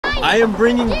I am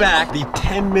bringing back the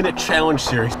 10-minute challenge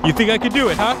series. You think I could do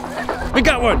it, huh? We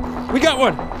got one! We got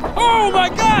one! Oh my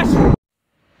gosh!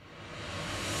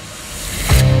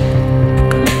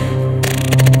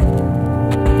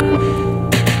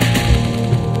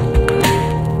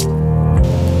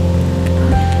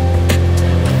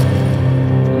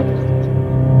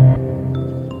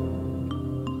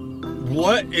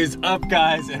 What is up,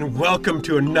 guys, and welcome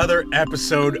to another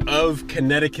episode of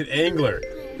Connecticut Angler.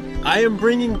 I am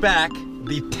bringing back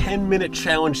the 10-minute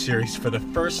challenge series for the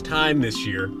first time this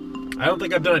year. I don't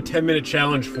think I've done a 10-minute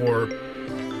challenge for,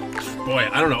 boy,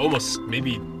 I don't know, almost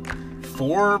maybe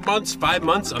 4 months, 5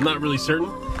 months, I'm not really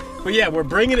certain. But yeah, we're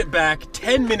bringing it back,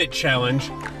 10-minute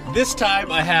challenge. This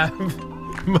time I have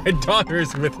my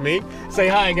daughters with me. Say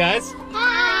hi, guys.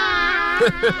 Hi.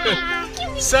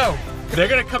 So, they're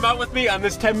gonna come out with me on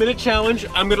this 10-minute challenge.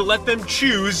 I'm gonna let them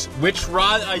choose which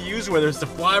rod I use, whether it's the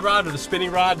fly rod or the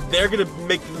spinning rod. They're gonna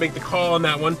make the call on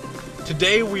that one.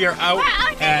 Today we are out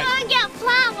at... We're gonna get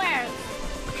flowers.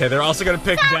 Okay, they're also gonna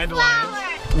pick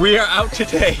dandelions. We are out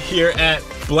today here at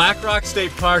Black Rock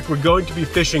State Park. We're going to be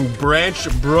fishing Branch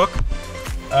Brook.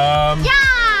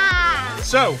 Yeah!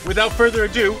 So, without further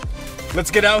ado, let's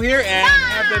get out here and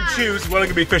have them choose what I'm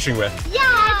gonna be fishing with.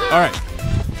 Yeah! All right,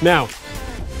 now,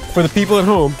 for the people at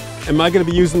home, am I going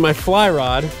to be using my fly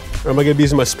rod or am I going to be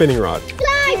using my spinning rod?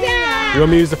 Fly rod! You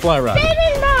want me to use the fly rod?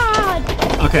 Spinning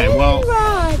rod! Okay, well,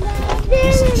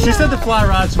 she said the fly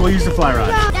rod, so we'll use the fly rod.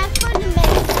 That's fun to make.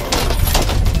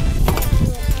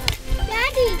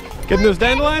 Daddy! Getting those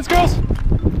dandelions, girls?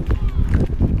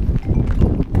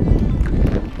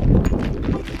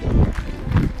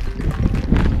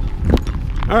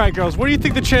 All right, girls, what do you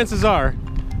think the chances are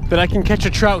that I can catch a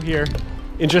trout here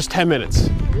in just 10 minutes?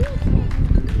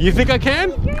 You think I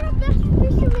can? You're the best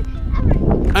fisherman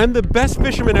ever. I'm the best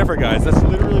fisherman ever, guys. That's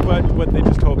literally what they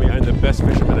just told me. I'm the best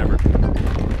fisherman ever.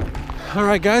 All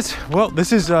right, guys. Well,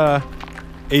 this is a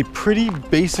pretty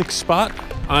basic spot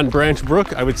on Branch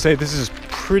Brook. I would say this is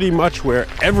pretty much where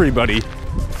everybody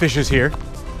fishes here.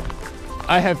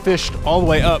 I have fished all the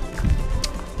way up,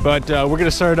 but we're gonna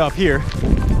start it off here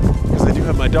because I do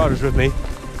have my daughters with me,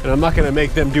 and I'm not gonna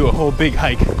make them do a whole big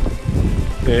hike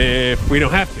if we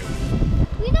don't have to.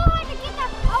 We know how to get down.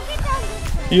 I'll get down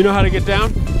this way. You know how to get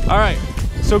down? All right.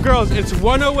 So girls, it's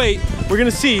 1:08. We're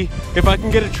gonna see if I can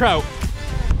get a trout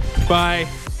by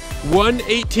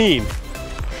 1:18.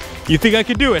 You think I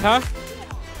could do it, huh?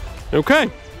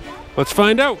 Okay. Let's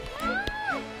find out.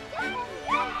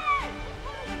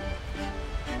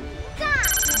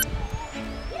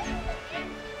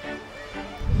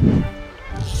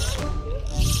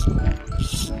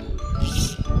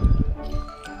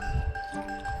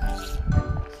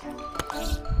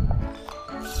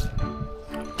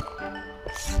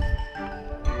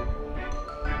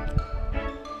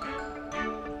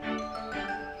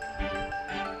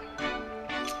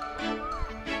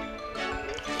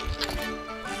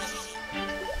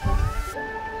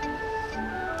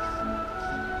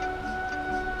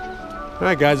 All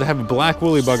right, guys, I have a black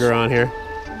woolly bugger on here.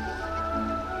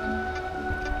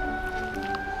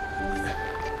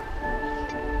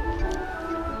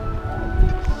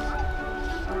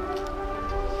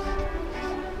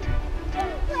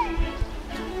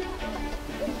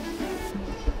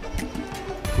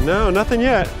 No, nothing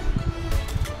yet.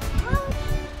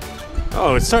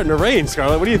 Oh, it's starting to rain,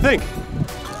 Scarlett. What do you think?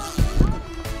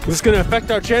 Is this going to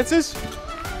affect our chances?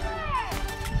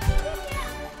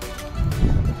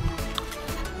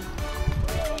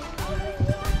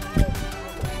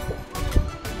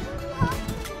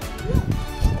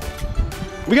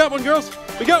 We got one, girls.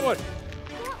 We got one.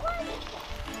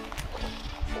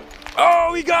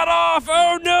 Oh, he got off.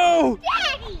 Oh, no.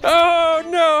 Daddy! Oh,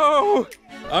 no.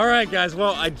 All right, guys.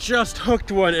 Well, I just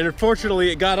hooked one, and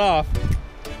unfortunately, it got off.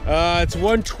 It's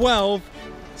 1:12,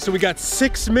 so we got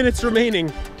 6 minutes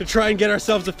remaining to try and get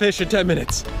ourselves a fish in 10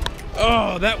 minutes.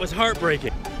 Oh, that was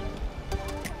heartbreaking.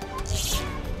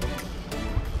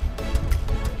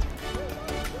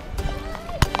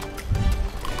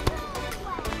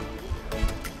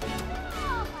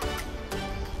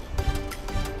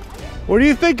 What do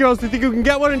you think, girls? Do you think you can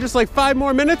get one in just like 5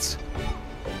 more minutes?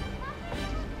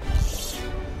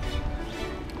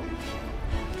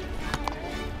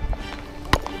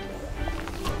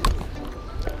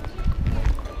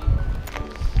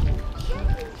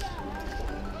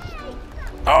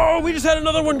 Oh, we just had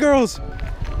another one, girls.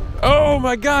 Oh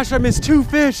my gosh, I missed 2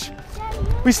 fish.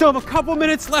 We still have a couple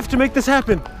minutes left to make this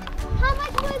happen. How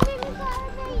much more minutes are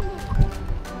remaining?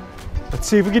 Let's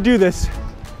see if we can do this.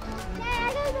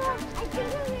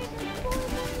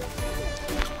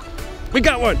 We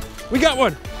got one! We got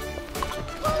one!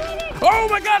 Oh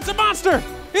my God, it's a monster!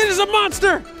 It is a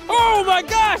monster! Oh my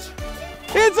gosh!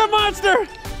 It's a monster!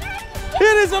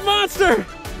 It is a monster!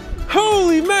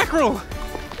 Holy mackerel!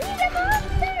 He's a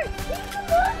monster! He's a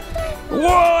monster!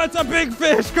 Whoa, it's a big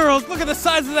fish, girls! Look at the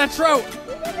size of that trout!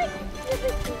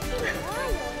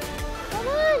 Come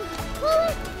on!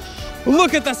 Come on!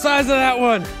 Look at the size of that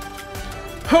one!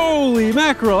 Holy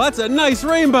mackerel, that's a nice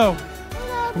rainbow!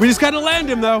 We just gotta land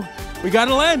him though. We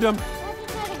gotta land him.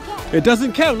 It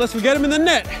doesn't count unless we get him in the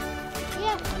net.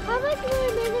 Yeah, how much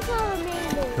more minutes are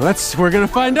remaining? We're gonna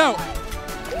find out.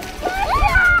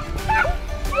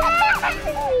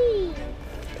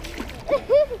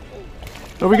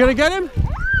 Are we gonna get him?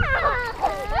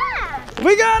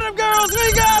 We got him, girls,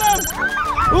 we got him!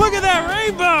 Look at that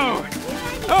rainbow!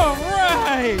 All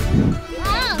right!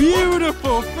 Wow,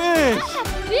 Beautiful fish! that's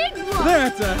a big one!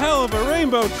 That's a hell of a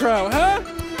rainbow trout, huh?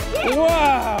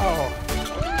 Wow!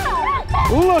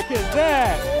 Look at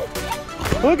that!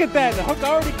 Look at that, the hook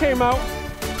already came out.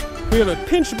 We have a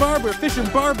pinch barb, we're fishing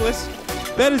barbless.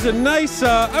 That is a nice,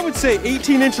 I would say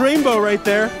 18-inch rainbow right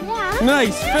there. Yeah.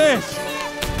 Nice fish.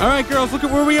 All right, girls, look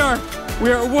at where we are.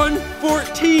 We are at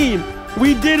 114.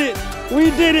 We did it.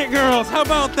 We did it, girls. How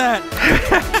about that?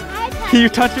 Can you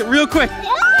touch it real quick?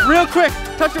 Real quick.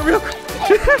 Touch it real quick.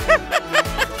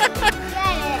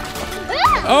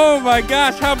 Oh my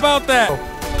gosh, how about that?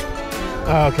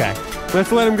 Okay,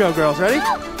 let's let him go, girls. Ready?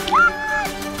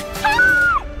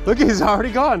 Look, he's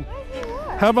already gone.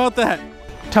 How about that?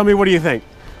 Tell me, what do you think?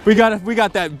 We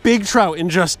got that big trout in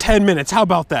just 10 minutes. How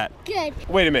about that? Good.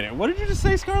 Wait a minute. What did you just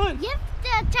say, Scarlett? You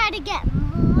have to try to get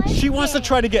more. She wants to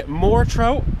try to get more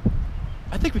trout.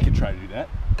 I think we can try to do that.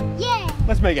 Yeah.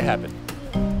 Let's make it happen.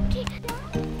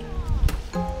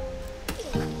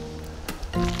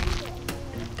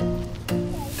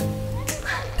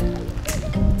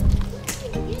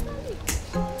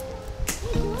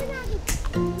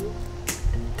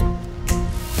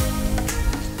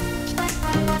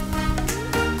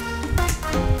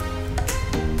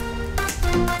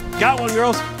 Got one,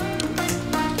 girls.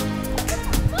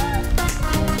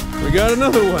 We got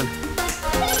another one.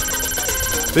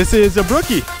 This is a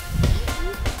brookie.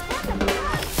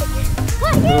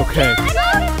 Okay.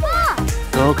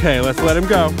 Okay, let's let him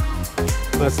go.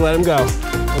 Let's let him go.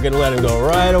 We're gonna let him go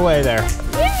right away there.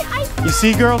 You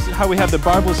see, girls, how we have the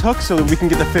barbless hook so that we can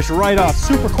get the fish right off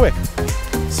super quick.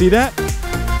 See that?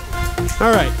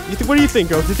 All right, what do you think,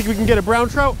 girls? Do you think we can get a brown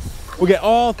trout? We'll get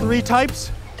all three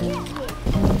types?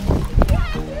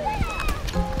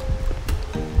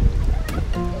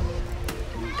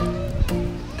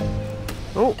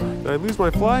 Oh, did I lose my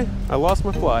fly? I lost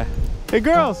my fly. Hey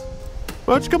girls,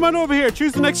 why don't you come on over here?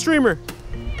 Choose the next streamer.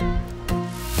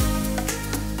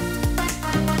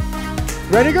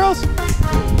 Ready, girls?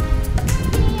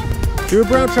 Do a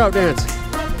brown trout dance.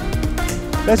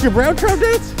 That's your brown trout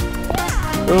dance?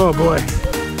 Oh boy.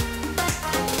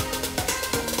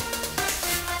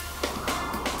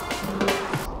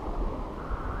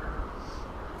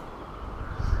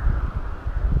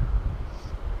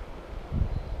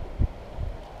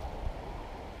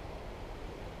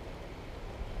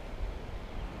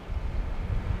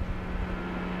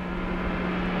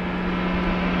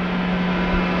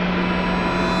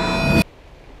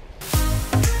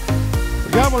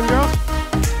 Got one, girl.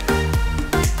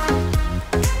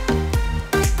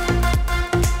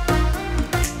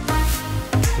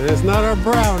 It's not our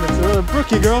brown, it's another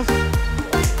brookie, girls.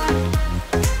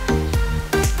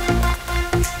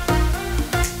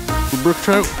 Brook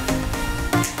trout.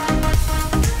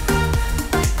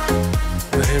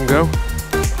 Let him go.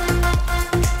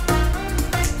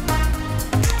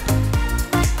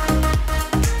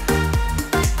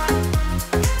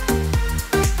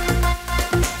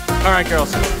 All right,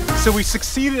 girls, so we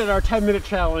succeeded at our 10-minute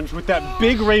challenge with that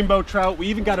big rainbow trout. We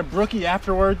even got a brookie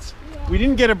afterwards. We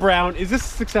didn't get a brown. Is this a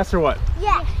success or what?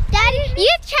 Yeah. Daddy, you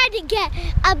tried to get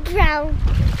a brown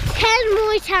 10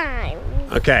 more times.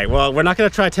 Okay, well, we're not gonna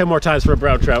try 10 more times for a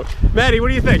brown trout. Maddie, what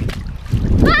do you think?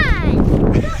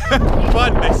 Fun!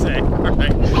 Fun, they say. All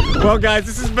right. Well, guys,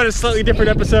 this has been a slightly different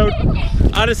episode.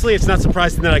 Honestly, it's not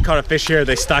surprising that I caught a fish here.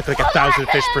 They stock like 1,000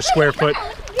 fish per square foot.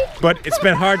 But it's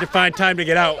been hard to find time to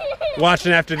get out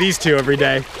watching after these two every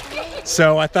day.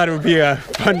 So I thought it would be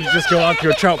fun to just go out to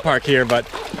a trout park here. But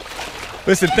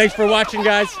listen, thanks for watching,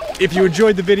 guys. If you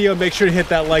enjoyed the video, make sure to hit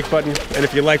that like button. And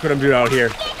if you like what I'm doing out here,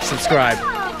 subscribe.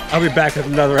 I'll be back with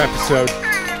another episode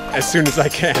as soon as I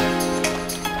can.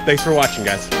 Thanks for watching,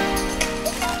 guys.